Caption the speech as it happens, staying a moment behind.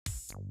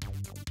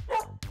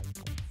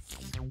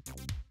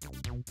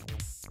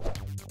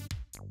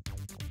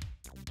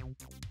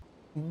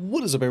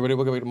What is up, everybody?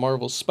 Welcome back to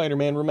Marvel's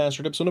Spider-Man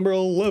Remastered, episode number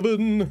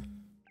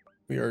 11.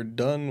 We are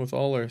done with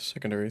all our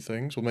secondary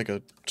things. We'll make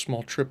a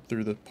small trip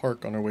through the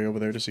park on our way over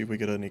there to see if we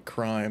get any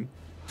crime.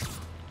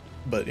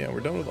 But yeah,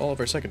 we're done with all of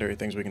our secondary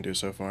things we can do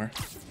so far.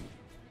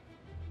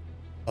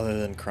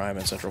 Other than crime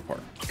in Central Park,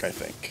 I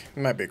think.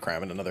 It might be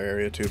crime in another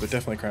area too, but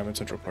definitely crime in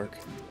Central Park.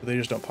 But they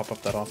just don't pop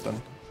up that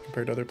often,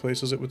 compared to other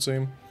places, it would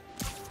seem.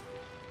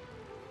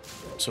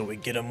 So we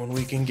get them when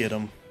we can get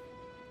them.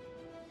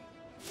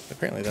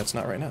 Apparently that's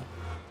not right now.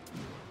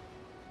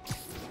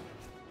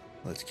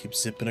 Let's keep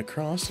zipping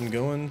across and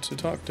going to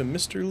talk to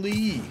Mr.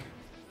 Lee.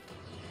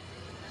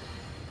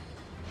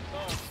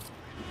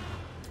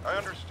 I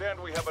understand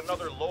we have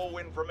another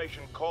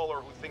low-information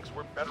caller who thinks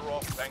we're better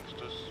off thanks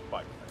to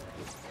Spider-Man.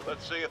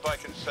 Let's see if I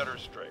can set her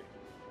straight.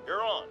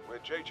 You're on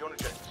with J. Jonah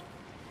Jameson.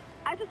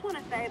 I just want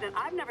to say that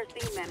I've never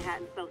seen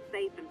Manhattan so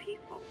safe and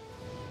peaceful.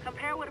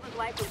 Compare what it was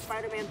like when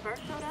Spider-Man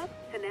first showed up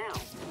to now.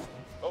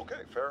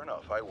 Okay, fair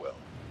enough, I will.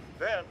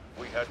 Then,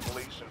 we had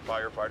police and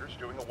firefighters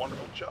doing a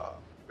wonderful job.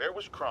 There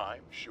was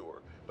crime,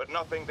 sure, but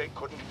nothing they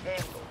couldn't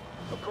handle.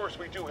 Of course,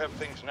 we do have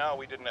things now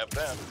we didn't have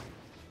then.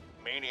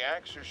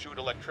 Maniacs who shoot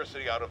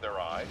electricity out of their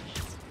eyes,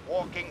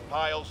 walking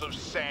piles of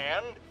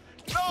sand,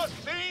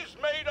 Nazis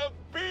made of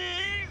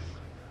bees!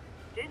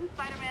 Didn't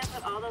Spider-Man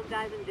put all those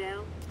guys in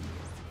jail?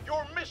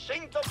 You're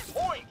missing the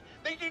point!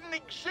 They didn't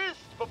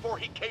exist before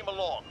he came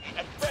along.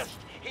 At best,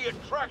 he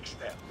attracts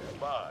them.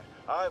 My,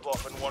 I've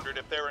often wondered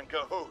if they're in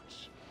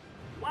cahoots.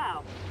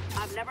 Wow,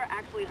 I've never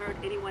actually heard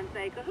anyone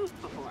say cahoots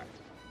before.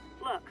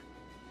 Look,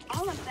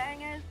 all I'm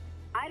saying is,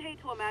 I'd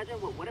hate to imagine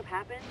what would have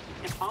happened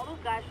if all those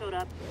guys showed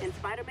up and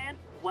Spider-Man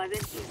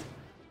wasn't here.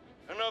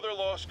 Another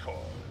lost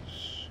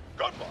cause.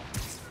 Goodbye.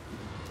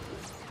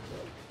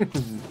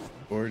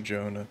 Poor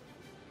Jonah.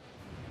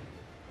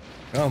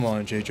 Come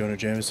on, J. Jonah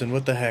Jameson.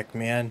 What the heck,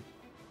 man?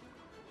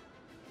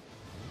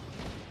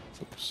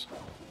 Oops.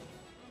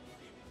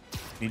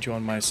 Need you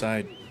on my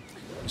side,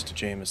 Mr.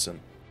 Jameson.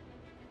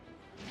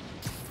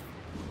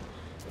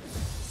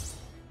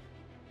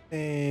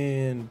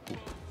 And boop.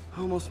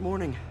 Almost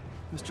morning.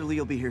 Mr. Lee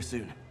will be here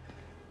soon.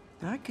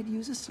 I could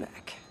use a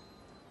snack.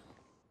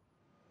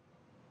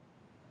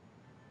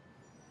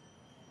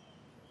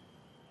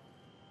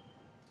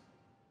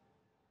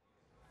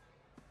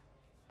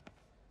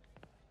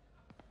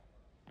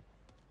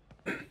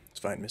 It's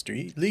fine,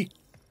 Mr. Lee.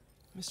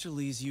 Mr.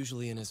 Lee's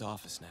usually in his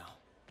office now.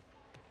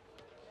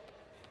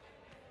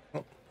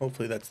 Well,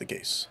 hopefully that's the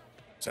case.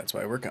 So that's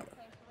why we're coming.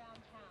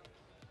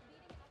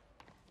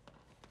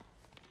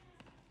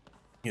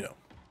 You know.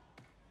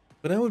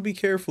 But I would be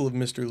careful of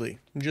Mr. Lee.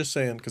 I'm just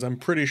saying, because I'm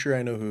pretty sure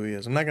I know who he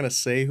is. I'm not going to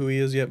say who he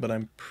is yet, but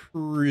I'm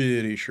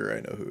pretty sure I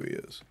know who he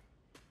is.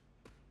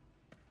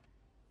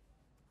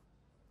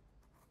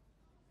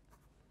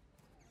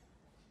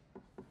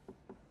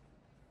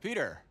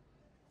 Peter,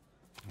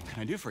 what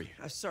can I do for you?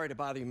 I'm sorry to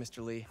bother you,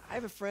 Mr. Lee. I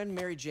have a friend,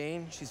 Mary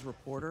Jane. She's a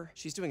reporter.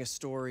 She's doing a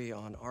story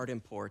on art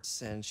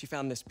imports, and she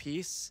found this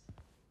piece.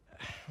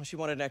 Well, she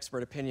wanted an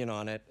expert opinion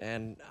on it,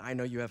 and I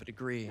know you have a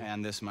degree.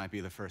 And this might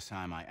be the first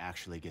time I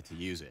actually get to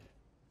use it.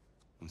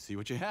 Let's see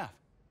what you have.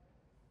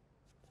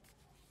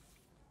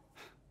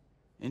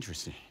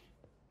 Interesting.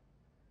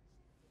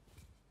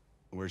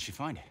 Where did she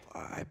find it?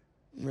 I'm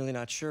really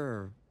not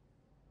sure.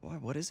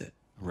 What is it?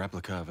 A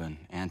replica of an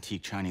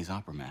antique Chinese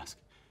opera mask.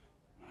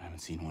 I haven't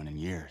seen one in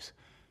years.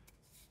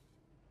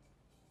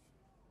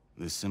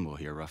 This symbol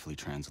here roughly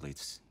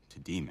translates to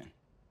demon.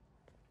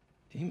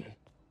 Demon?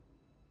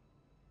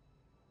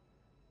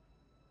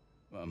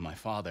 My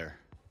father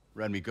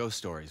read me ghost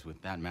stories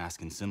with that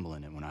mask and symbol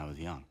in it when I was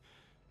young.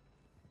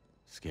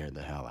 Scared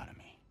the hell out of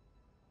me.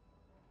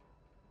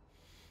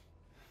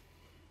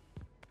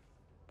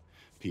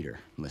 Peter,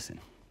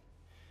 listen.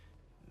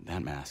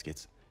 That mask,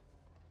 it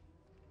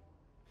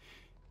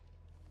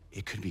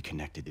could be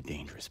connected to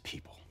dangerous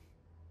people.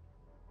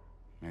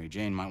 Mary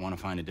Jane might want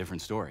to find a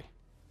different story.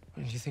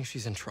 Do you think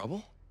she's in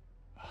trouble?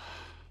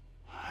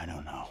 I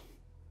don't know.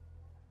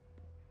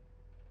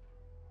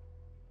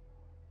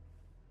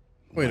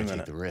 Wait a Might minute.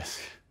 Take the risk.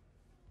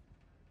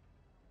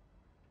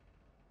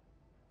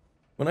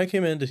 When I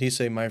came in, did he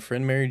say my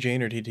friend Mary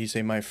Jane, or did he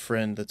say my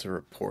friend that's a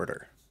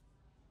reporter?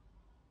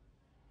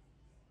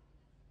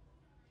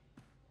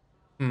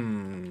 Hey.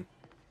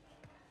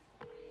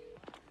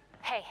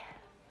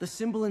 The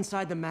symbol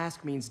inside the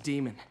mask means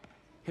demon.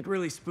 It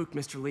really spooked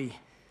Mr. Lee.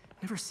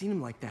 Never seen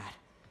him like that.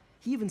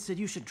 He even said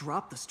you should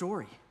drop the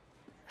story.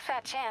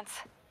 Fat chance.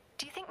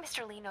 Do you think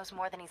Mr. Lee knows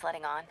more than he's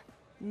letting on?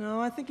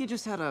 No, I think he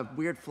just had a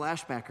weird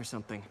flashback or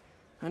something.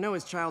 I know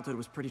his childhood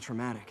was pretty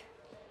traumatic.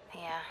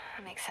 Yeah,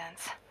 that makes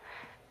sense.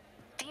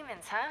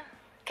 Demons, huh?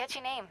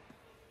 Catchy name.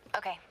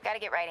 Okay, gotta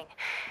get writing.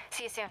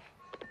 See you soon.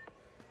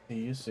 See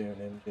you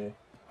soon, MJ.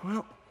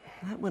 Well,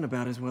 that went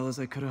about as well as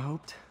I could have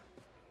hoped.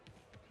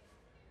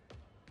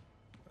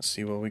 Let's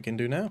see what we can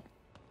do now.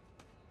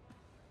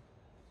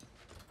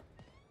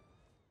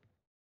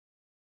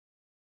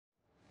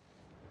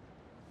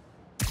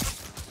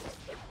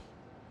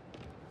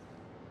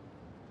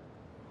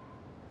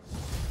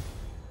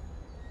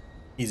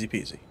 Easy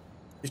peasy.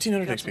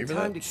 1500 Got XP some for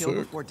time that? to kill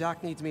before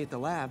Doc needs me at the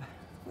lab.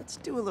 Let's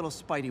do a little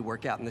Spidey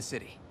workout in the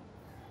city.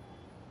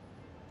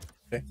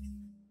 Okay.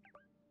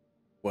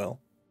 Well,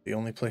 the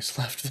only place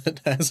left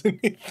that has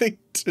anything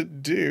to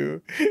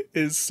do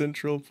is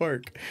Central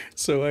Park.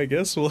 So I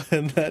guess we'll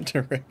head that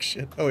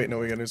direction. Oh wait, no,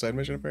 we got a new side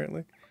mission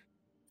apparently.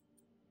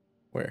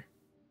 Where?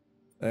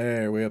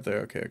 There, way up there.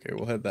 Okay, okay,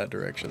 we'll head that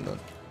direction then.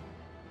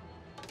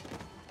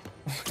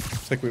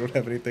 It's like we don't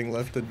have anything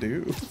left to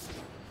do.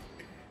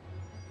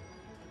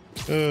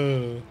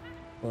 Oh,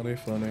 funny,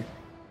 funny.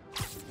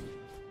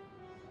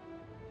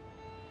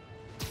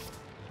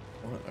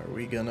 What are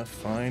we gonna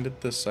find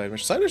at this side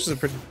mission? Side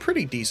missions are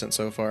pretty decent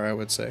so far, I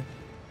would say.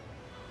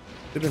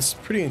 They've been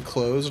pretty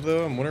enclosed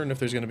though. I'm wondering if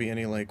there's gonna be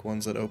any like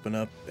ones that open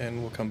up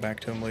and we'll come back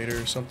to them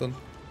later or something.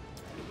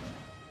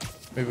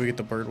 Maybe we get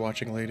the bird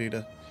watching lady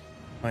to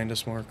find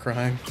us more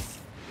crime.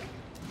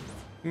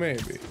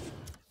 Maybe.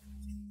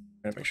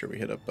 Gotta make sure we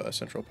hit up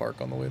Central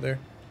Park on the way there.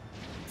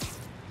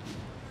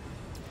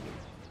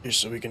 Just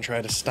so we can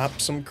try to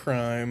stop some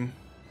crime.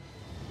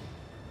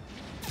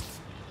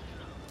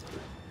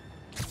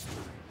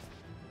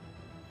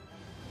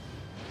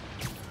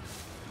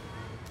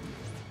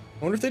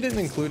 I wonder if they didn't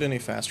include any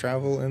fast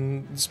travel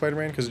in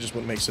Spider-Man because it just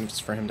wouldn't make sense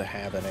for him to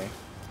have any.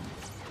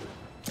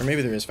 Or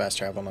maybe there is fast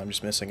travel and I'm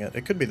just missing it.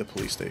 It could be the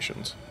police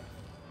stations.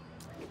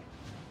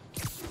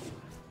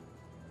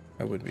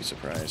 I wouldn't be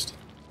surprised.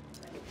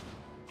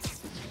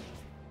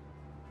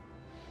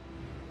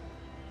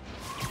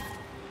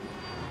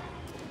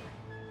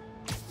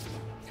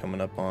 Coming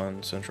up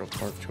on Central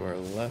Park to our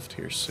left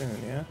here soon,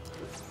 yeah?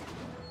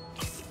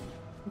 I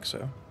think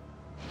so.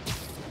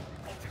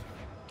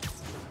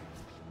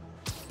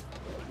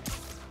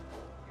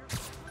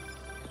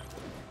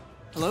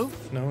 Hello?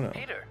 No.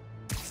 Peter,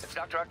 it's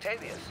Dr.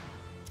 Octavius.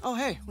 Oh,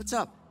 hey, what's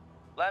up?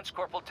 Lance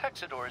Corporal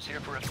Texador is here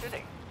for a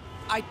fitting.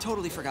 I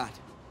totally forgot.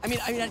 I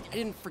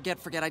didn't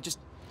forget. I just,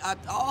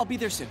 I'll be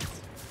there soon.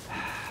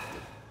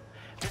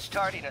 This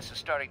tardiness is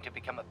starting to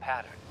become a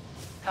pattern.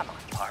 Come on,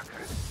 Parker.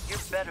 You're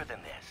better than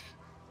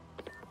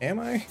this. Am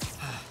I?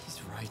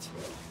 He's right.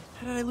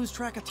 How did I lose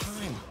track of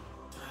time?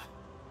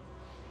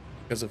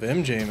 Because of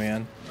MJ,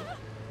 man.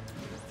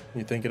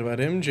 You're thinking about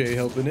MJ,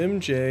 helping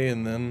MJ,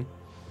 and then...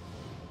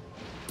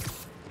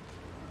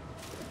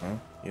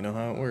 Well, you know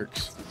how it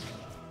works.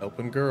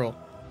 Helping girl.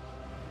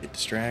 Get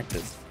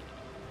distracted.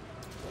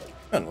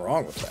 Nothing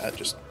wrong with that,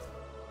 just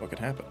what could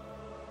happen.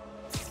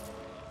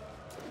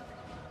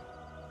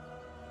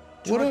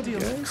 What Drug up,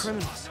 dealers and guys?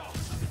 criminals.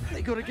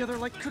 They go together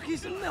like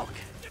cookies and milk.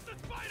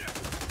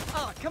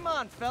 Oh, come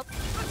on, Phelps.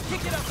 Let's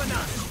kick it up a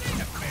notch.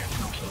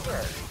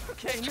 Peter.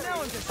 Okay,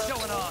 now I'm just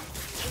showing off.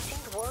 You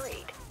seemed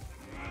worried.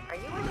 Are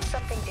you into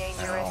something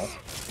dangerous?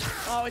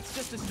 Oh, it's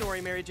just a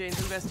story Mary Jane's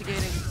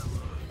investigating.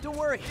 Don't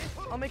worry,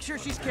 I'll make sure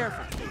she's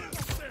careful.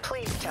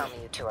 Please tell me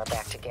you two are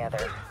back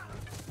together.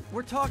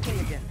 We're talking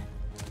again.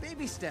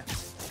 Baby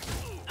steps.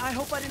 I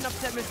hope I didn't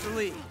upset Mr.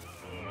 Lee.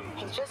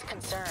 He's just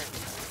concerned.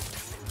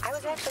 I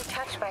was actually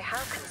touched by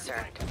how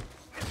concerned.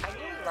 I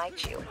knew he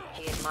liked you.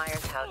 He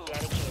admires how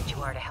dedicated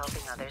you are to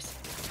helping others.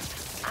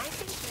 I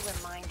think you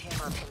remind him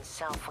of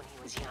himself when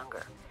he was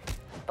younger.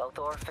 Both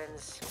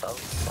orphans,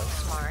 both so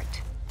smart.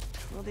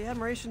 Well, the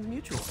admiration's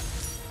mutual.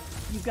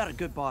 You've got a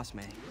good boss,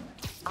 May.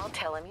 I'll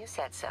tell him you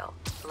said so.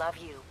 Love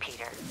you,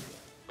 Peter.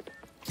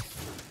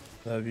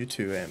 Love you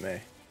too, Aunt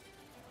May.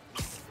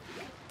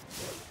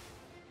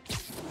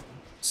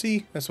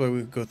 See, that's why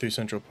we go through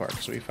Central Park.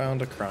 So we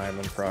found a crime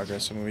in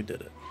progress and we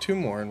did it. 2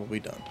 more and we'll be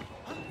done.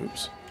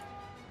 Oops.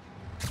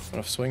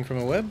 Want to swing from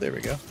a web? There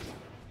we go.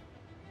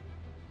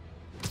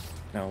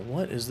 Now,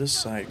 what is this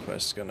side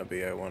quest gonna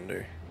be, I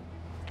wonder?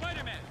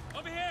 Spider-Man,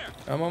 over here!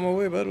 I'm on my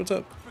way, bud. What's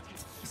up?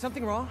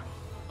 Something wrong?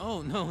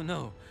 Oh,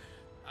 no.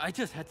 I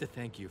just had to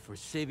thank you for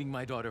saving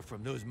my daughter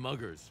from those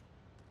muggers.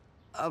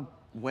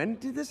 When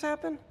did this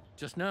happen?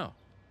 Just now.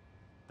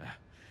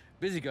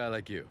 Busy guy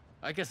like you.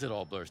 I guess it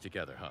all blurs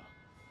together, huh?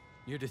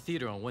 Near the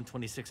theater on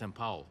 126 and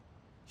Powell.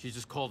 She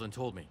just called and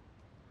told me.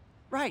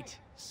 Right.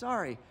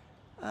 Sorry.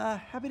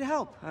 Happy to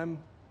help. I'm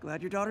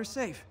glad your daughter's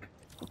safe.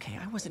 Okay,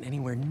 I wasn't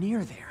anywhere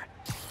near there.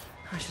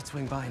 I should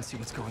swing by and see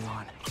what's going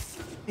on.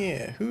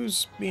 Yeah,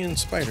 who's being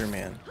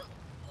Spider-Man?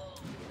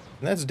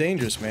 And that's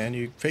dangerous, man.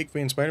 You fake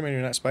being Spider-Man,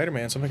 you're not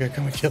Spider-Man. Somebody gotta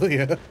come and kill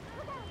you.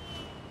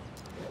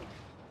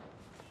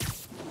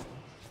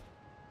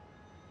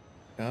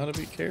 Gotta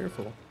be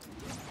careful.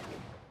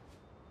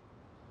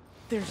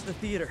 There's the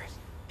theater.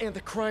 And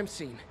the crime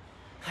scene.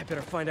 I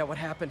better find out what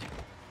happened.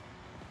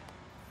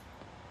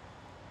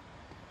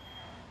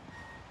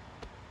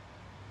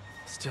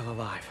 Still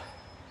alive.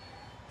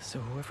 So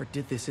whoever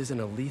did this isn't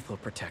a lethal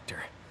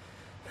protector.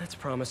 That's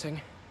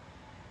promising.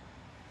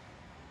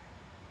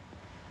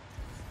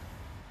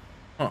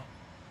 Huh.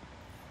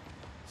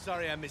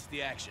 Sorry I missed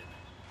the action.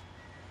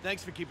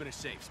 Thanks for keeping us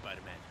safe,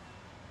 Spider-Man.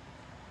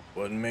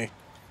 Wasn't me.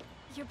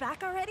 You're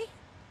back already?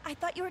 I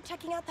thought you were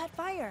checking out that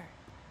fire.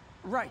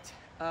 Right.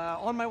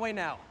 On my way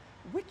now.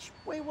 Which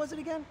way was it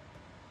again?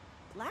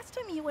 Last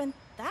time you went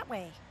that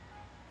way.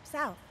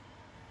 South.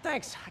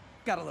 Thanks. I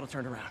got a little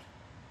turned around.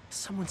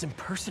 Someone's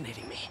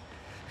impersonating me.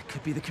 It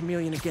could be the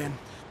chameleon again.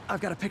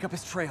 I've got to pick up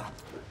his trail.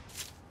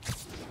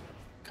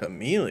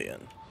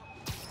 Chameleon?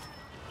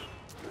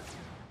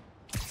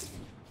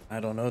 I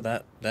don't know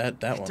that one.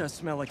 It does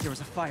smell like there was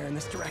a fire in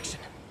this direction.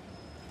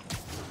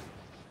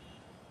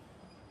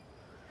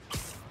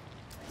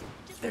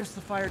 There's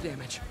the fire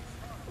damage.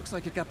 Looks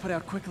like it got put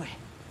out quickly.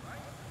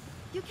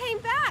 You came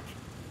back!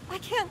 I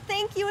can't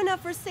thank you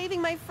enough for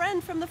saving my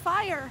friend from the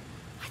fire.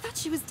 I thought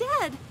she was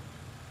dead.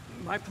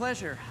 My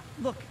pleasure.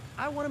 Look,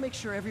 I want to make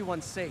sure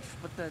everyone's safe,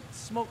 but the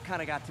smoke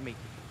kind of got to me.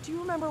 Do you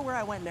remember where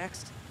I went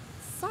next?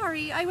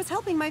 Sorry, I was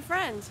helping my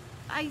friend.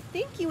 I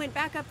think you went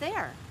back up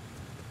there.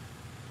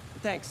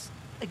 Thanks.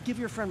 Give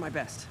your friend my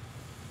best.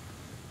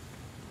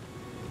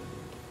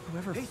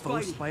 Whoever Hey,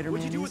 faux Spidey, Spider-Man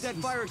what'd you do with is, that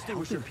he's fire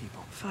extinguisher? helping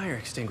people. Fire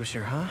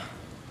extinguisher, huh?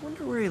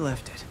 Wonder where he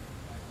left it.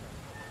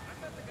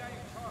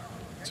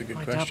 That's a good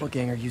My question.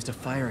 doppelganger used a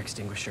fire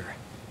extinguisher.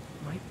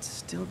 Might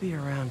still be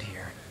around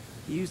here.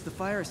 He used the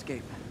fire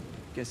escape.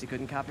 Guess he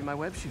couldn't copy my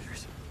web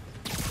shooters.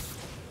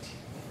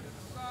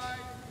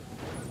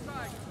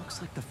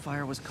 Looks like the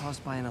fire was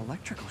caused by an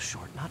electrical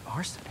short, not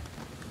arson.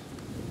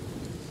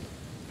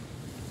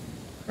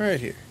 Right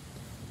here.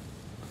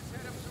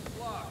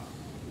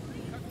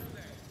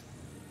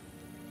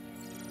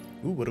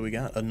 Ooh, what do we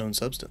got? Unknown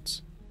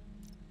substance.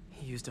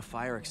 He used a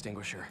fire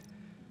extinguisher.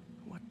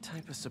 What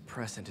type of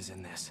suppressant is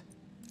in this?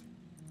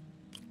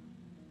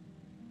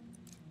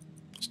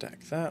 Stack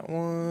that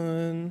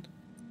one.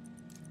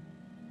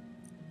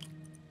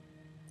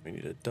 We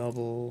need a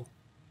double.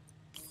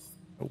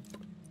 Nope.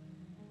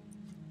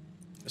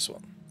 This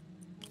one.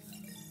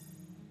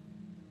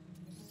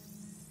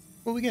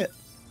 What we get?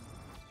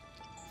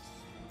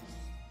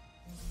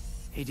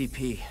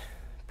 ADP.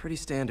 Pretty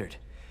standard.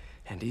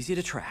 And easy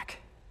to track.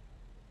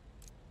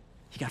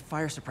 He got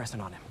fire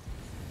suppressant on him.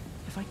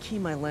 If I key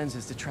my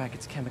lenses to track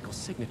its chemical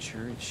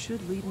signature, it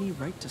should lead me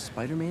right to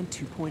Spider-Man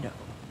 2.0.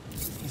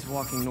 He's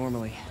walking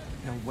normally.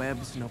 No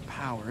webs, no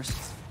powers.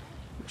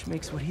 Which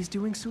makes what he's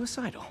doing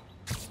suicidal.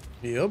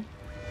 Yep.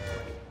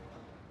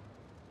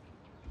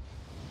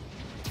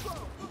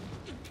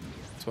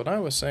 That's what I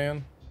was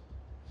saying.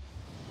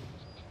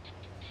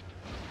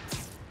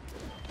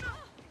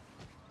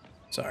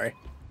 Sorry.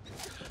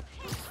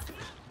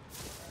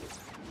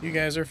 You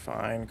guys are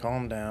fine.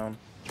 Calm down.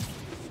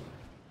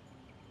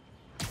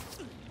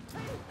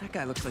 That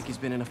guy looks like he's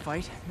been in a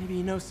fight. Maybe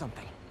he knows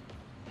something.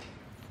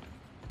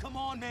 Come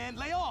on, man,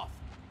 lay off!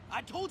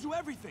 I told you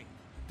everything.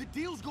 The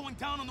deal's going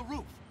down on the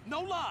roof.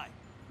 No lie.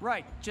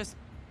 Right, just...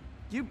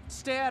 you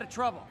stay out of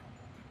trouble.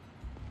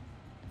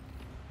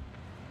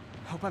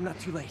 Hope I'm not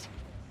too late.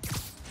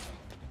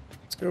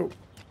 Let's go.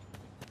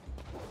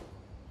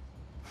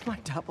 My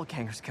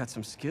doppelganger's got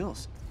some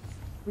skills.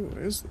 Who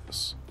is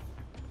this?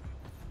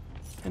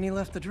 And he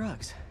left the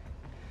drugs.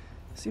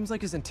 Seems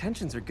like his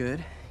intentions are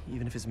good,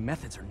 even if his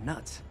methods are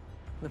nuts.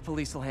 The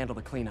police will handle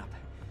the cleanup.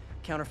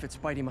 Counterfeit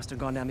Spidey must have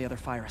gone down the other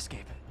fire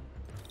escape.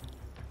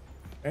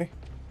 Okay.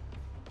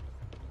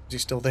 Is he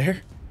still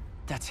there?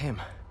 That's him.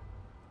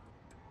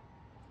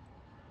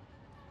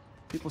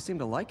 People seem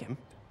to like him.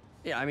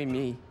 Yeah, I mean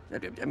me.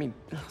 I mean,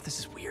 this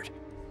is weird.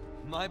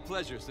 My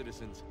pleasure,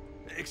 citizens.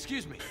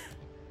 Excuse me.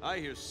 I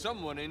hear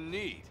someone in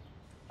need.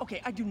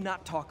 Okay, I do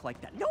not talk like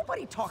that.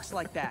 Nobody talks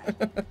like that.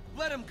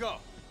 Let him go.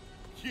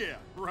 Yeah,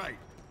 right.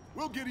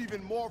 We'll get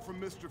even more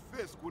from Mr.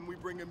 Fisk when we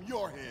bring him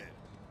your head.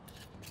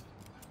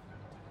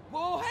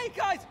 Whoa, hey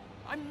guys!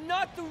 I'm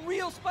not the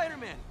real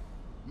Spider-Man.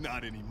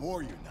 Not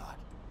anymore, you're not.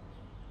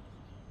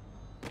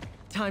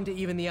 Time to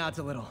even the odds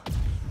a little.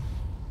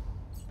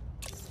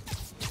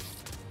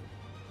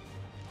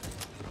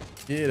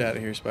 Get out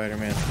of here,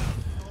 Spider-Man.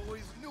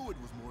 Always knew it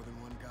was more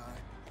than one guy.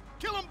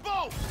 Kill them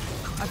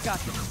both! I've got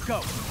this.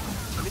 Go.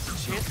 And it's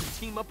a chance to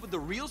team up with the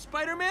real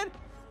Spider-Man?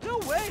 No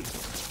way!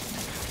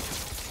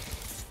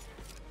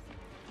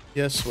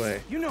 Yes,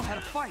 way. You know how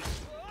to fight.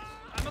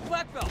 I'm a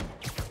black belt.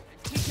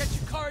 Teach at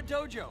Chikara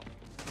Dojo.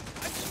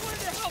 I just wanted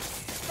to help.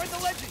 Spread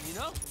the legend, you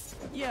know?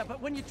 Yeah, but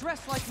when you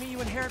dress like me,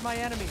 you inherit my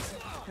enemies.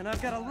 And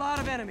I've got a lot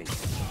of enemies.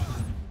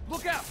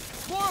 Look out!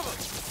 More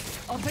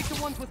of them! I'll take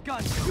the ones with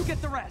guns. You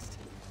get the rest.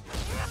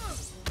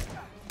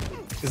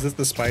 Is this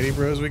the Spidey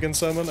Bros we can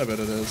summon? I bet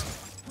it is.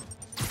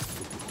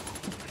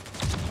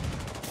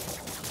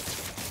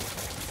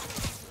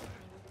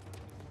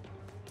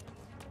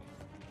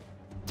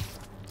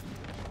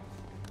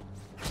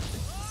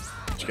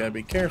 But you gotta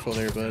be careful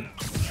there, bud.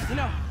 You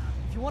know,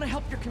 if you want to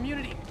help your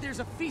community, there's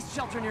a feast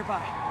shelter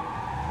nearby.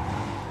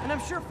 And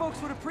I'm sure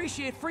folks would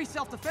appreciate free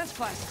self-defense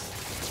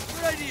classes.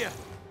 Good idea.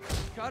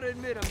 Gotta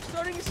admit, I'm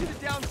starting to see the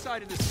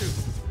downside of this suit.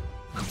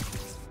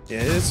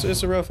 Yeah,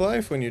 it's a rough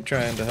life when you're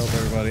trying to help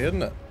everybody,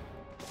 isn't it?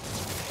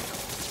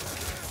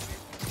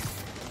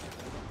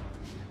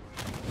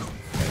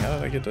 Hey, how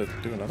did I get to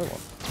do another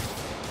one?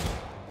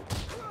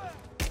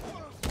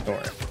 Don't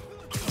worry.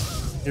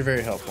 You're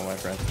very helpful, my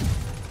friend.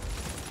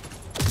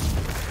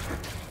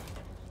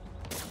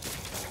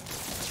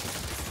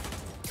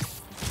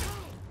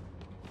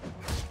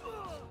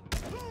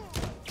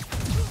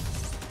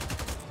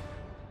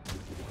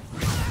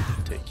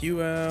 Take Take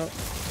you out.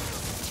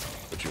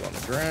 Put you on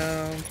the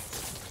ground.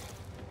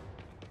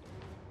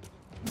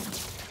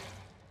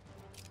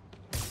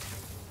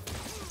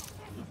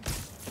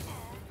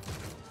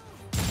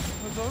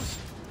 Are those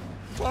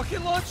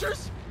rocket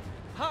launchers?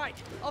 Hide!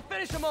 I'll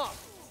finish them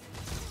off!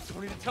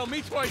 Don't need to tell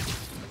me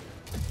twice!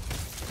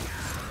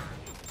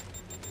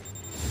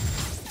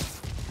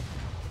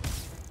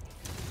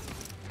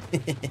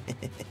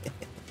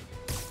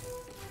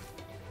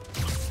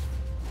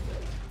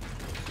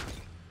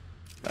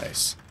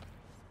 Nice.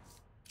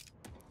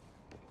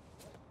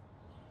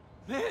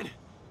 Man,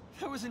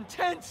 that was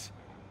intense!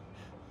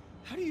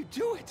 How do you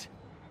do it?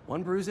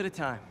 One bruise at a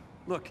time.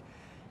 Look,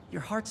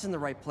 your heart's in the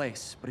right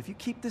place, but if you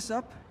keep this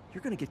up,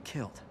 you're gonna get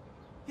killed.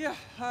 Yeah,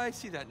 I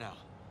see that now.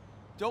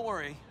 Don't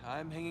worry,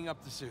 I'm hanging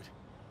up the suit.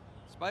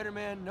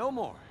 Spider-Man, no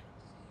more.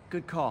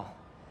 Good call.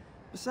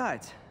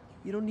 Besides,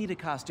 you don't need a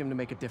costume to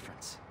make a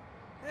difference.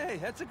 Hey,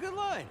 that's a good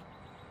line.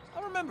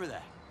 I'll remember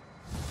that.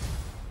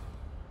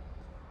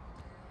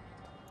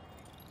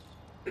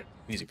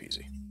 Easy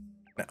peasy.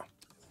 Now,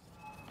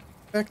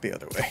 back the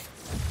other way.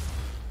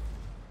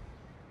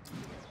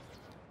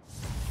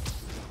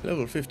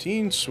 Level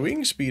 15,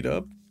 swing speed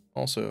up.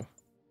 Also,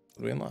 what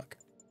do we unlock?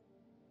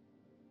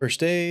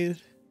 First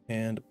aid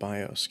and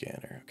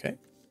bioscanner. Okay.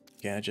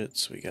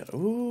 Gadgets, we got,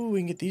 ooh, we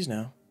can get these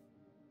now.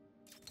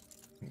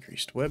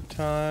 Increased web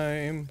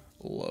time,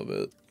 love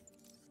it.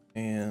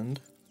 And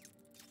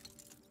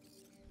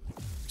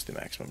it's the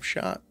maximum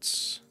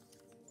shots.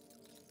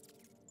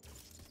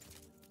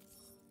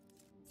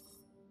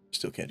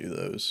 Still can't do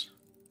those.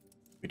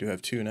 We do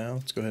have 2 now.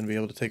 Let's go ahead and be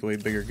able to take away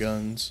bigger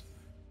guns.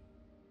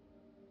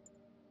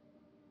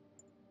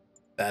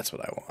 That's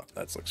what I want.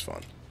 That looks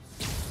fun.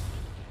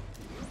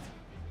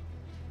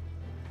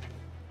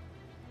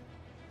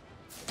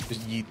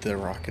 Just yeet the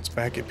rockets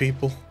back at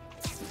people.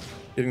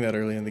 Getting that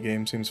early in the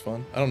game seems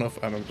fun. I don't know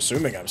if I'm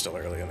assuming I'm still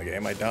early in the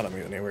game. I doubt I'm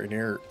even anywhere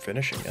near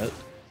finishing it.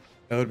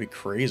 That would be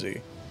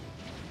crazy.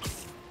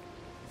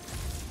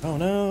 Oh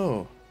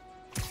no.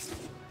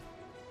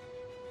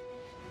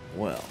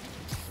 Well.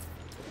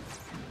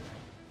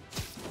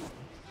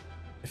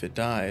 If it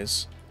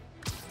dies,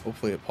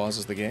 hopefully it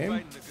pauses the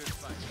game.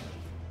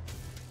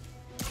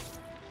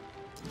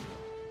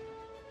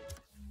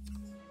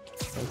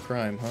 No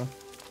crime, huh?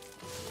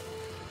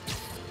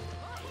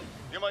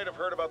 You might have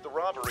heard about the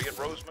robbery at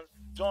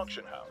Roseman's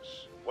auction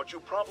house. What you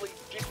probably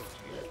didn't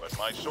hear, but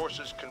my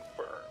sources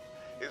confirm,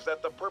 is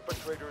that the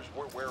perpetrators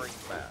were wearing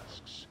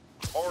masks.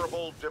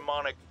 Horrible,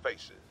 demonic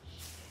faces.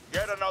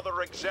 Yet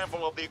another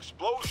example of the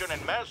explosion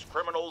in mass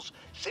criminals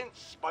since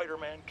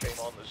Spider-Man came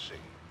on the scene.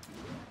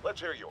 Let's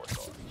hear your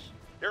thoughts.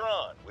 You're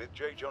on with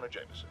J. Jonah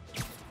Jameson.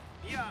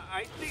 Yeah,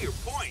 I see your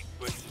point,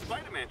 but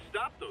Spider-Man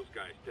stopped those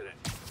guys today.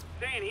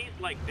 Saying he's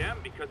like them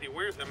because he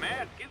wears a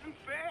mask isn't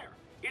fair.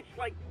 It's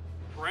like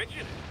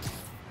prejudice.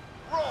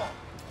 Wrong.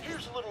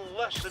 Here's a little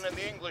lesson in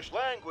the English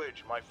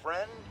language, my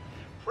friend.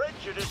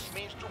 Prejudice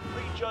means to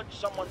prejudge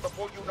someone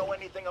before you know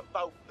anything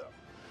about them.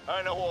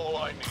 I know all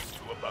I need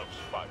to about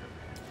Spider-Man.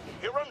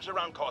 He runs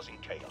around causing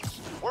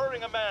chaos,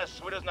 wearing a mask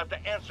so he doesn't have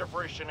to answer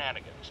for his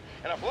shenanigans,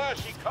 and a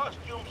flashy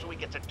costume so he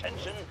gets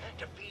attention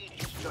to feed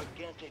his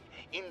gigantic,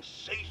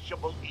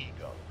 insatiable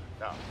ego.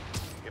 Now,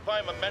 if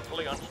I'm a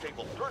mentally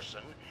unstable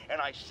person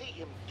and I see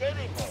him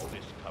getting all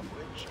this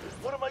coverage,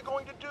 what am I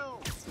going to do?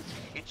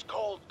 It's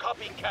called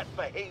copycat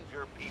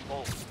behavior,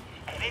 people,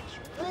 and it's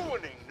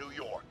ruining New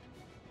York.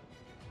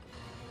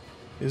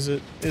 Is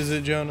it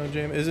Jonah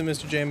Jameson? Is it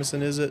Mr.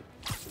 Jameson? Is it?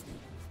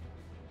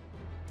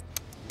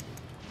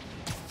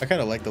 I kind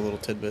of like the little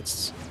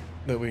tidbits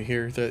that we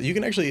hear. That you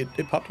can actually,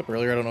 it popped up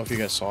earlier, I don't know if you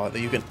guys saw it,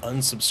 that you can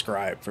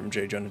unsubscribe from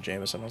J. Jonah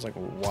Jameson. I was like,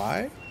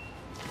 why?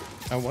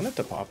 I want it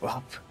to pop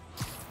up.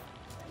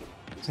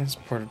 It's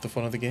part of the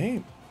fun of the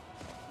game.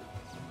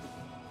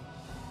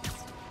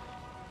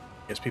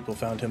 Guess people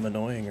found him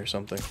annoying or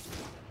something.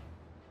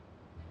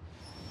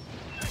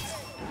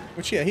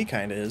 Which, yeah, he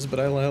kind of is, but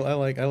I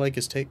like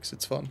his takes.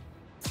 It's fun.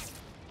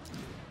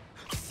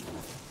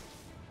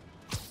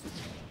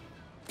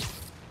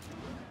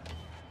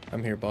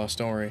 I'm here, boss.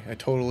 Don't worry. I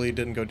totally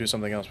didn't go do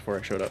something else before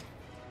I showed up.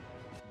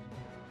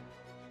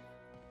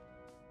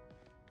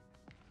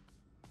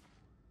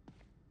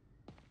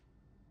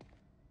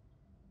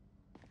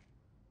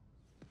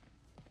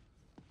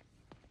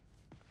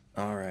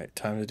 Alright,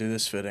 time to do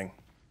this fitting.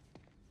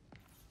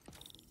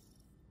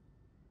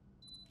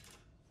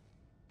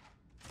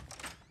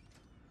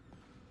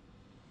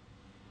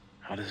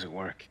 How does it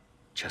work?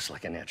 Just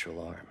like a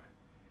natural arm.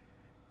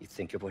 You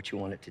think of what you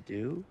want it to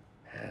do,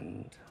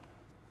 and...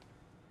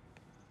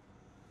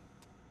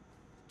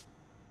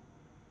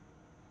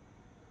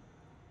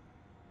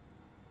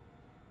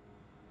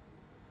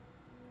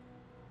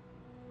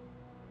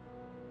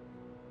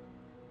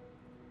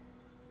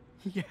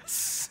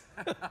 Yes.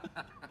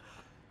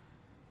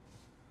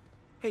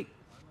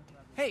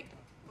 Hey,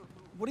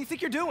 what do you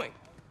think you're doing?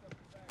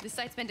 This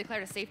site's been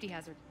declared a safety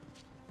hazard.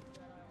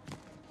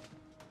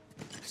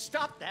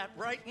 Stop that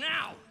right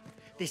now!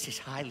 This is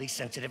highly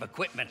sensitive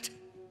equipment.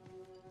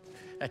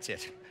 That's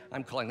it.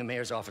 I'm calling the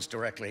mayor's office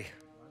directly.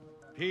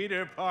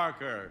 Peter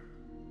Parker,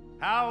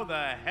 how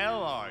the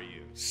hell are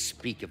you?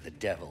 Speak of the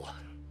devil.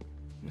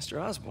 Mr.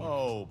 Osborn.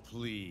 Oh,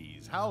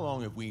 please. How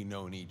long have we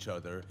known each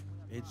other?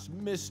 It's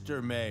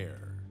Mr.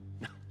 Mayor.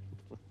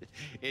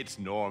 It's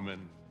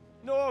Norman.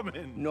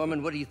 Norman!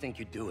 Norman, what do you think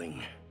you're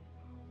doing?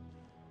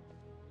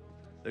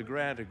 The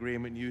grant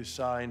agreement you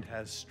signed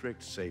has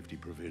strict safety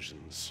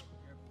provisions.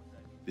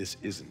 This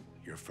isn't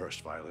your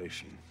first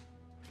violation.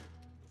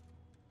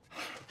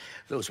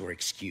 Those were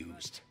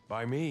excused.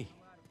 By me.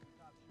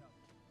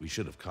 We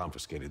should have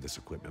confiscated this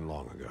equipment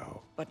long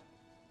ago.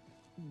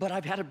 But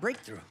I've had a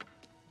breakthrough.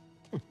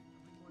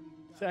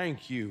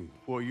 Thank you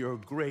for your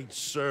great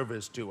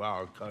service to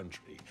our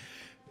country.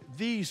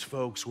 These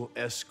folks will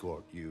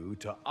escort you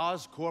to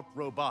Oscorp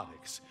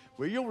Robotics,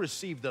 where you'll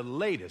receive the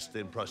latest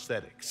in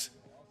prosthetics.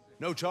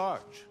 No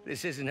charge.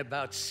 This isn't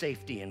about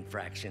safety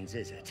infractions,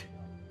 is it?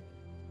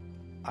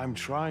 I'm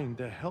trying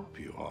to help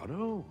you,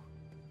 Otto.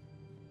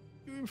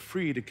 You're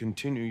free to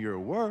continue your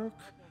work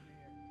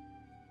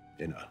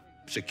in a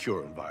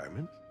secure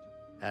environment.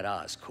 At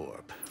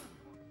Oscorp.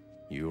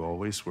 You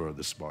always were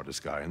the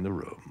smartest guy in the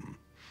room.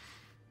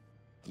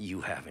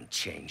 You haven't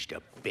changed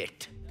a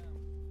bit.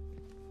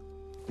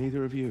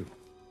 Neither of you.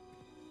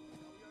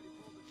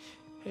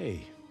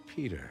 Hey,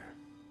 Peter.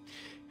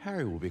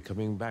 Harry will be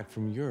coming back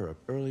from Europe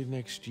early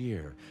next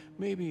year.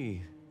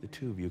 Maybe the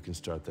two of you can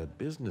start that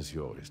business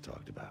you always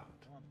talked about.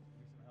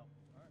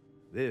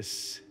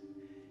 This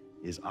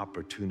is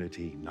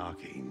opportunity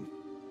knocking.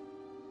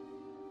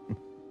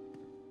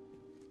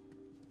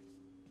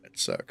 That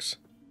sucks.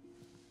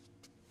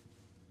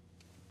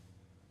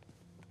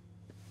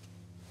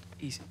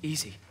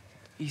 Easy.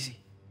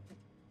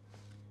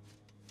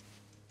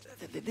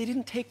 They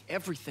didn't take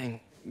everything.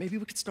 Maybe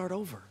we could start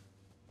over.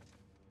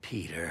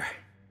 Peter,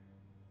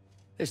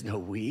 there's no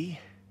we.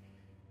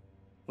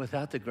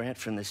 Without the grant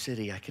from the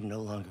city, I can no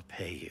longer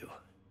pay you.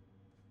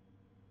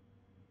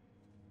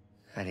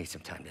 I need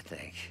some time to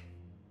think.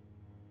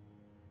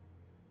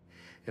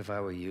 If I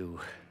were you,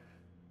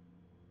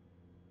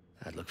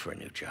 I'd look for a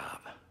new job.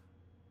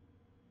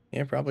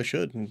 Yeah, probably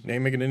should.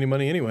 Ain't making any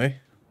money anyway.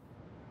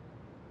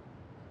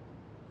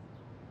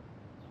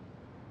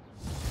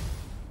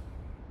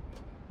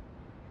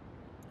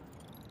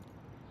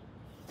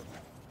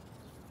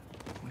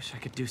 Wish I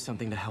could do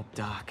something to help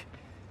Doc.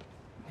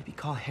 Maybe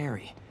call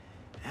Harry.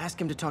 Ask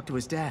him to talk to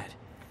his dad.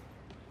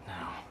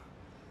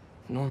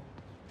 No.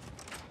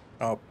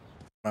 Oh,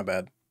 my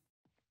bad.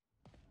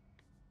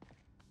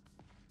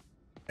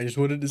 I just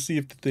wanted to see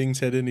if the things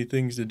had any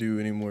things to do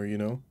anymore, you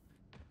know?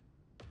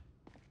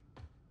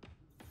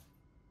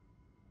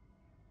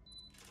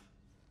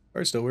 Or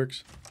it still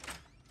works.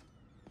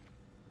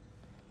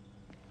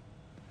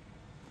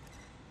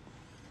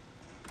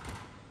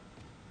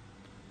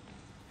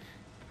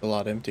 A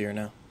lot emptier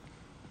now.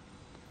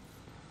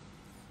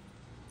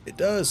 It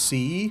does,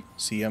 see?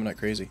 See, I'm not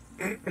crazy.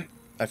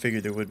 I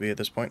figured there would be at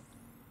this point.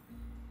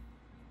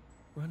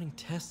 Running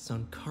tests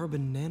on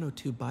carbon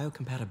nanotube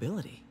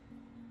biocompatibility.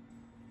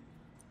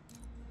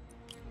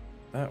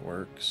 That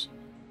works.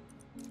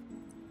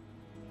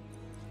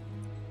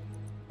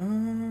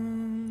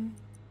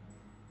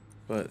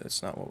 But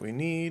it's not what we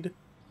need.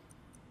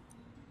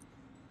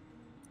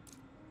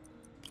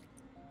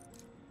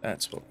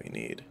 That's what we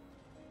need.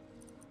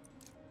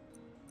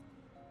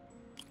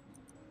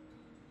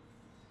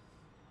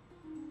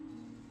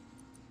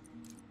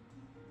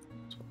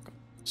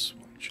 This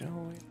one, shall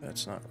we?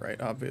 That's not right,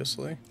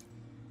 obviously.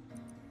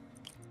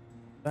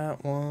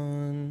 That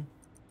one.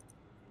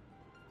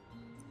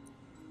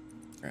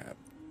 Grab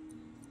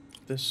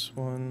this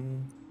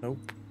one.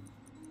 Nope.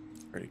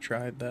 Already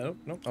tried that. Oh,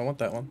 nope, I want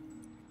that one.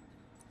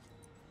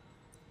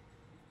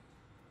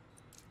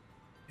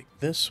 Take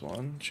this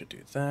one. Should do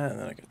that, and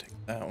then I can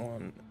take that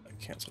one. That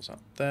cancels out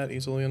that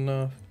easily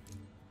enough.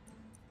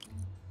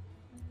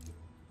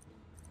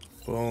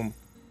 Boom.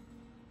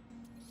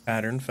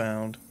 Pattern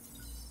found.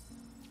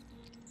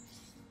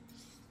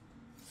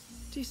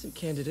 Decent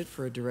candidate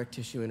for a direct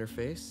tissue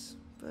interface,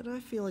 but I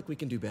feel like we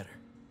can do better.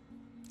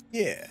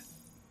 Yeah.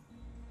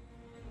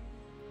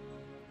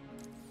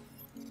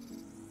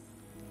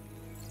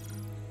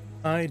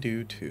 I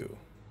do too.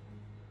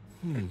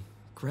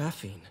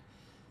 Graphene.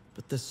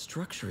 But the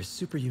structure is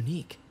super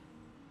unique.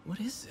 What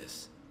is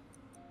this?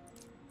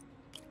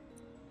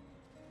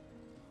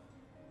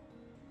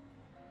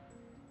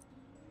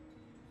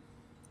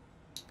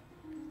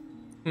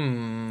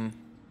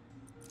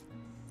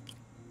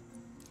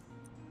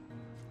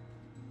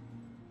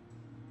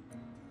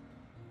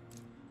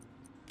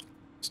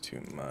 It's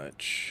too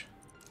much.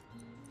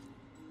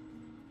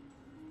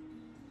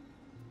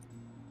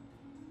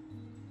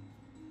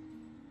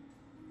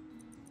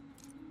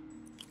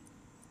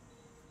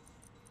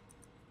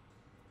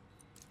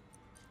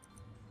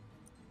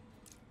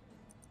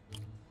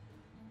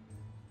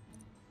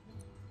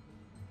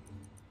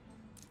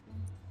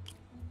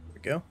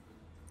 Go.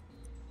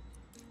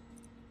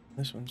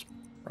 This one's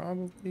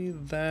probably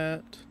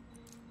that,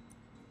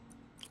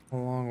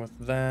 along with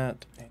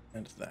that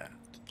and that.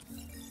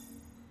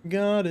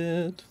 Got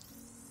it.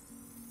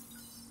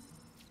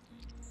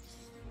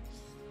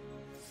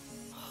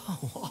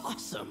 Oh,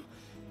 awesome.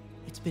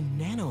 It's been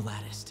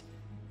nano-latticed.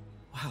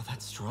 Wow,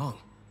 that's strong.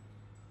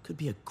 Could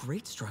be a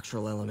great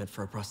structural element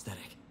for a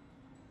prosthetic.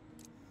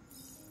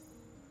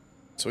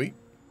 Sweet.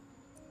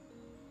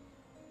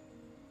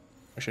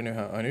 Wish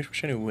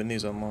I knew when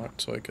these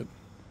unlocked so I could,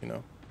 you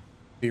know,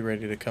 be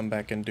ready to come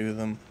back and do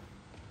them.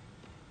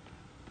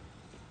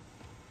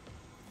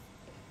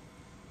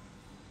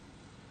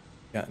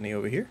 Got any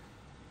over here?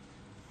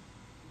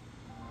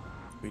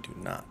 We do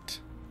not.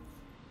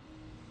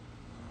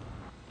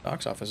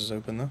 Doc's office is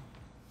open though.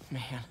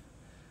 Man,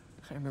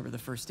 I remember the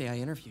first day I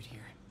interviewed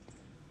here.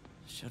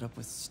 Showed up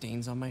with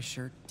stains on my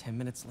shirt, 10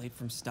 minutes late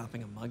from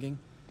stopping a mugging.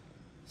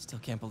 Still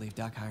can't believe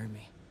Doc hired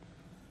me.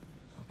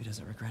 Hope he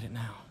doesn't regret it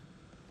now.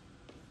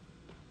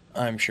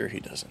 I'm sure he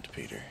doesn't,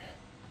 Peter.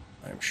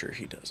 I'm sure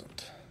he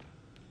doesn't.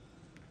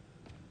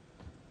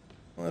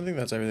 Well, I think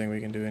that's everything we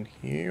can do in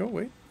here. Oh,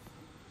 wait.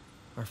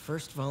 Our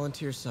first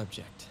volunteer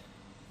subject,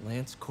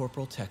 Lance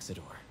Corporal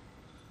Texador.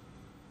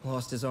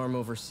 Lost his arm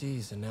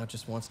overseas and now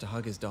just wants to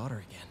hug his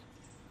daughter again.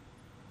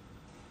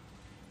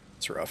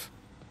 It's rough.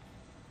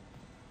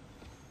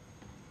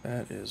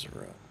 That is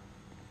rough.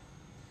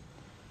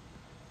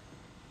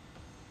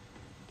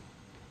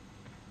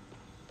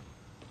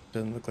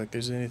 Doesn't look like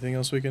there's anything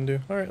else we can do.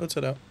 Alright, let's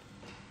head out.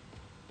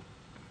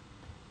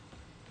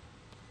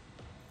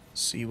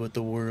 See what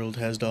the world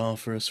has to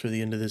offer us for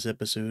the end of this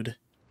episode.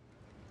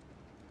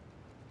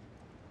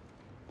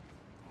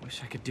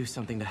 Wish I could do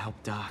something to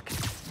help Doc.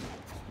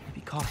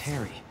 Maybe call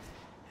Harry.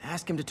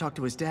 Ask him to talk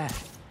to his dad.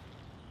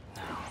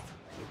 No.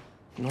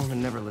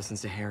 Norman never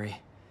listens to Harry.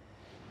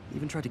 He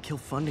even tried to kill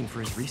funding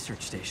for his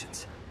research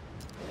stations.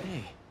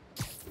 Hey,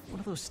 one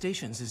of those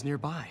stations is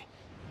nearby.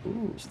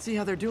 Ooh. Should see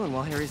how they're doing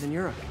while Harry's in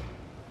Europe.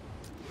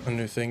 A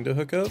new thing to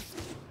hook up?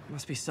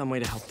 Must be some way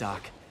to help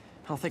Doc.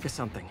 I'll think of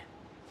something.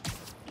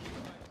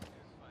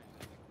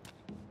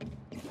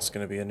 It's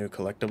gonna be a new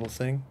collectible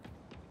thing?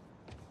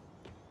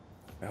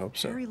 I hope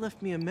so. Harry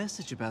left me a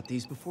message about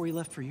these before he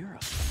left for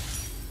Europe.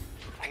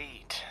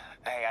 Pete,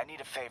 hey, I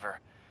need a favor.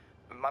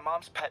 My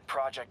mom's pet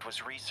project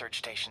was research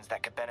stations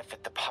that could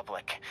benefit the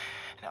public.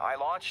 Now, I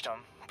launched them,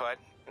 but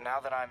now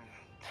that I'm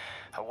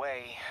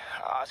away,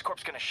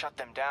 Oscorp's gonna shut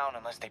them down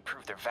unless they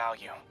prove their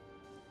value.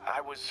 I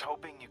was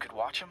hoping you could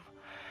watch them.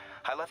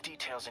 I left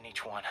details in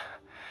each one.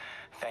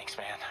 Thanks,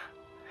 man.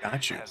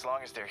 Got you. As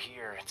long as they're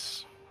here,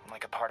 it's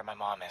like a part of my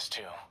mom is,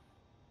 too.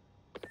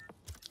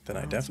 Then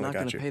I It's definitely not got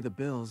gonna you. pay the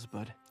bills,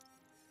 but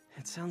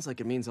it sounds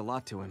like it means a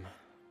lot to him.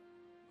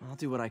 I'll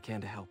do what I can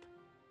to help.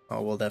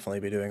 Oh, we'll definitely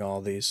be doing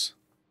all these.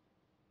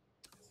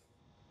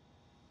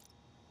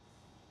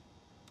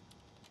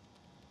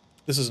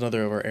 This is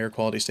another of our air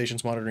quality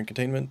stations monitoring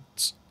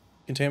contaminants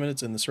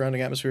in the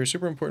surrounding atmosphere.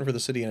 Super important for the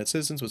city and its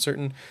citizens, but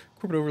certain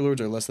corporate overlords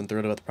are less than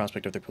thrilled about the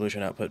prospect of their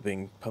pollution output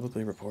being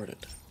publicly reported.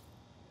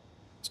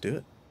 Let's do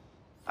it.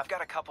 I've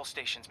got a couple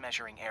stations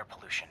measuring air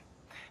pollution.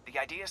 The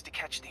idea is to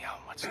catch the,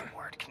 what's the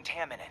word,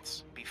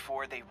 contaminants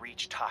before they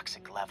reach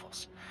toxic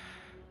levels.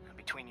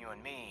 Between you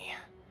and me,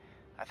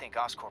 I think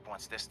Oscorp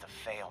wants this to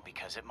fail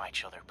because it might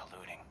show they're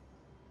polluting.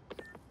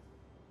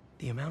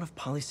 The amount of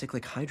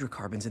polycyclic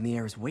hydrocarbons in the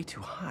air is way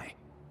too high.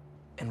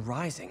 And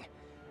rising.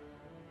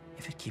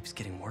 If it keeps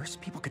getting worse,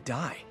 people could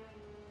die.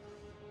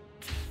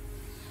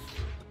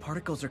 The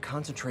particles are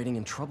concentrating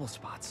in trouble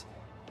spots,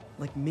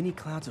 like mini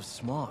clouds of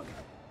smog.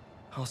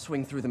 I'll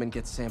swing through them and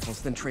get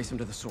samples, then trace them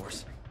to the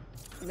source.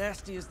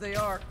 Nasty as they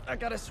are, I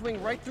gotta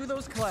swing right through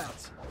those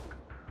clouds.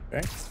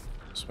 Okay.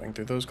 Swing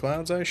through those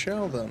clouds, I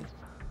shall then.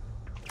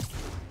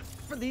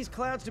 For these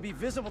clouds to be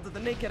visible to the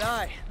naked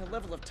eye, the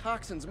level of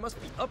toxins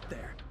must be up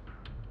there.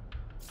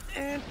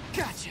 And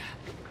gotcha!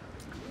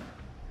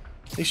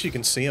 At least you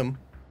can see them.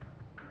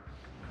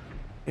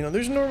 You know,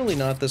 there's normally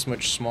not this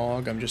much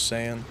smog, I'm just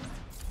saying.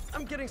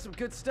 I'm getting some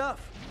good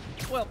stuff.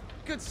 Well,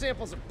 good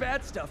samples of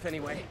bad stuff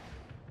anyway.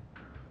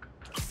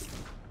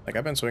 Like,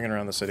 I've been swinging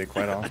around the city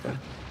quite often.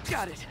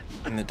 Got it.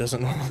 And it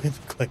doesn't normally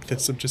look like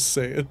this, I'm just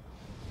saying.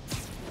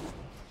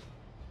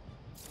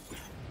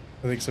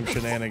 I think some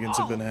shenanigans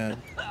have been had.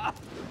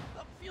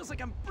 Feels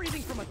like I'm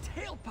breathing from a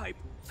tailpipe.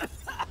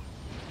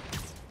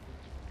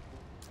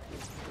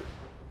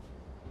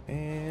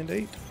 And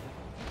 8.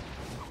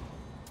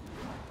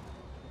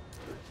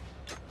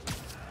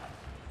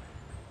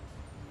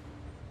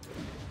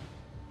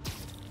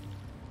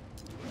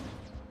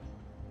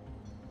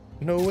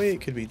 No way it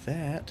could be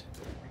that.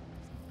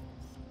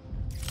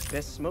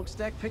 Best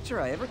smokestack picture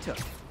I ever took.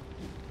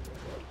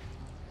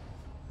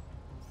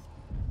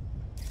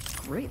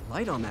 Great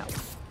light on that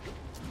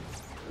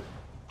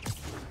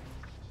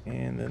one.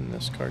 And then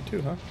this car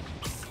too, huh?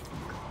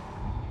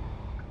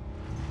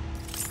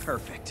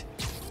 Perfect.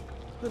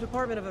 The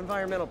Department of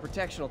Environmental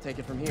Protection will take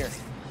it from here.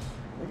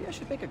 Maybe I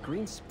should make a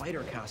green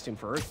spider costume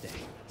for Earth Day.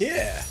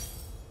 Yeah!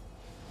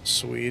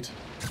 Sweet.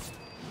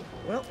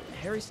 Well,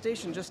 Harry's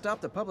station just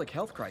stopped a public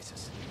health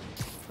crisis.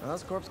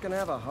 Oscorp's gonna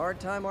have a hard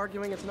time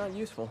arguing it's not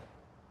useful.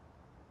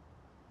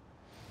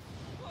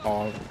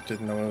 Oh,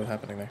 didn't know what was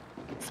happening there.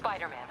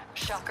 Spider-Man,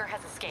 Shocker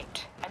has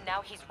escaped, and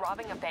now he's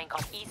robbing a bank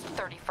on East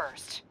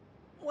 31st.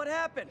 What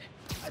happened?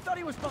 I thought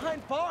he was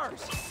behind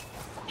bars.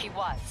 He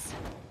was.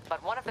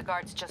 But one of the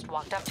guards just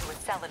walked up to his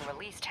cell and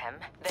released him,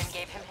 then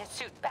gave him his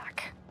suit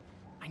back.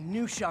 I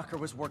knew Shocker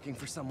was working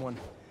for someone.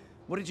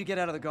 What did you get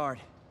out of the guard?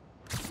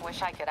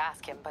 Wish I could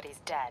ask him, but he's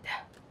dead.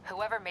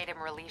 Whoever made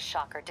him release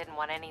Shocker didn't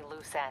want any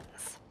loose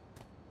ends.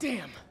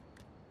 Damn.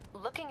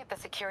 Looking at the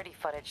security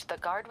footage, the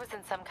guard was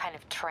in some kind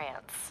of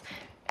trance.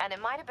 And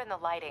it might have been the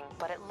lighting,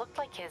 but it looked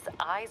like his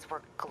eyes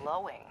were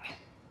glowing.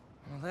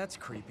 Well, that's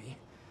creepy.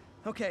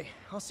 Okay,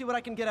 I'll see what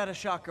I can get out of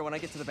Shocker when I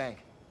get to the bank.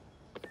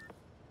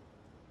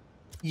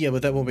 Yeah,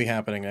 but that won't be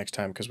happening next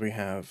time because we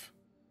have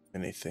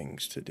many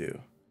things to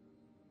do.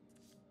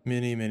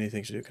 Many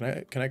things to do.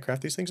 Can I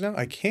craft these things now?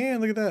 I can.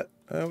 Look at that.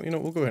 You know,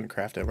 we'll go ahead and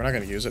craft it. We're not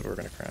going to use it, but we're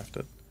going to craft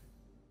it.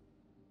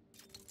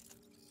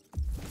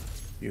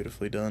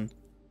 Beautifully done.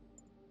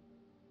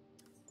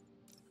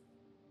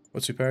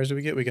 What superpowers do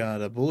we get? We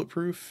got a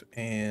bulletproof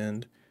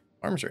and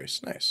arms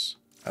race. Nice.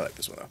 I like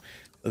this one though.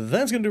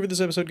 That's going to do it for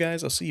this episode,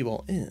 guys. I'll see you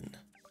all in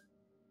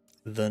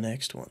the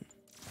next one.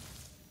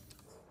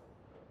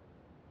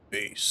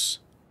 Peace.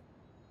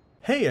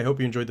 Hey, I hope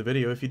you enjoyed the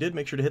video. If you did,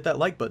 make sure to hit that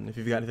like button. If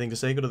you've got anything to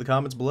say, go to the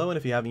comments below. And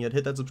if you haven't yet,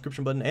 hit that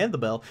subscription button and the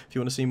bell. If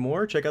you want to see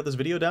more, check out this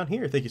video down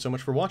here. Thank you so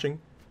much for watching.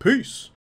 Peace.